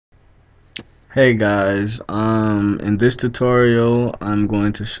Hey guys, in this tutorial I'm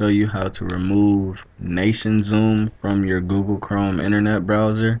going to show you how to remove Nation Zoom from your Google Chrome internet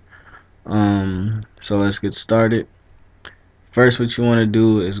browser. So let's get started. First, what you want to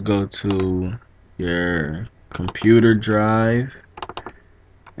do is go to your computer drive,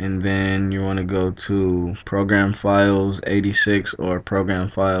 and then you want to go to Program Files 86 or Program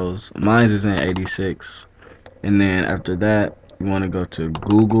Files. Mine is in 86. And then after that, you want to go to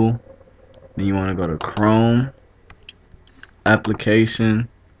Google. Then you want to go to Chrome application,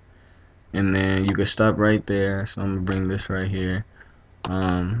 and then you can stop right there. So I'm gonna bring this right here.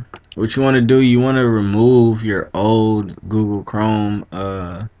 What you want to do, you want to remove your old Google Chrome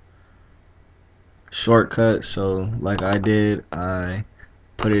shortcut. So like I did, I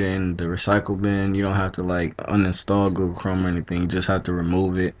put it in the recycle bin. You don't have to like uninstall Google Chrome or anything, you just have to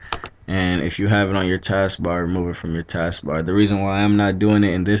remove it. And if you have it on your taskbar, remove it from your taskbar. The reason why I'm not doing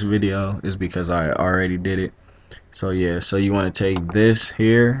it in this video is because I already did it. So yeah, so you want to take this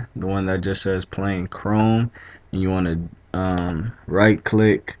here, the one that just says plain Chrome, and you want to right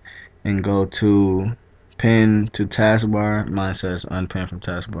click and go to pin to taskbar. Mine says unpin from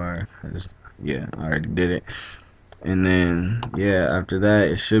taskbar. Yeah, I already did it. And then yeah, after that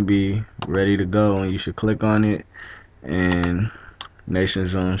it should be ready to go, and you should click on it, and Nation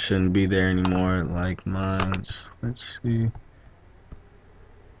Zone shouldn't be there anymore like mine's. Let's see.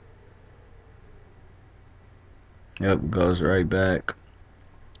 Yep, goes right back.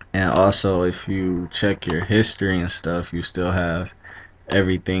 And also, if you check your history and stuff, you still have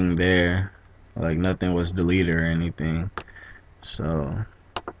everything there. Like nothing was deleted or anything. So,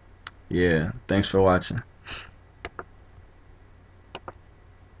 yeah, thanks for watching.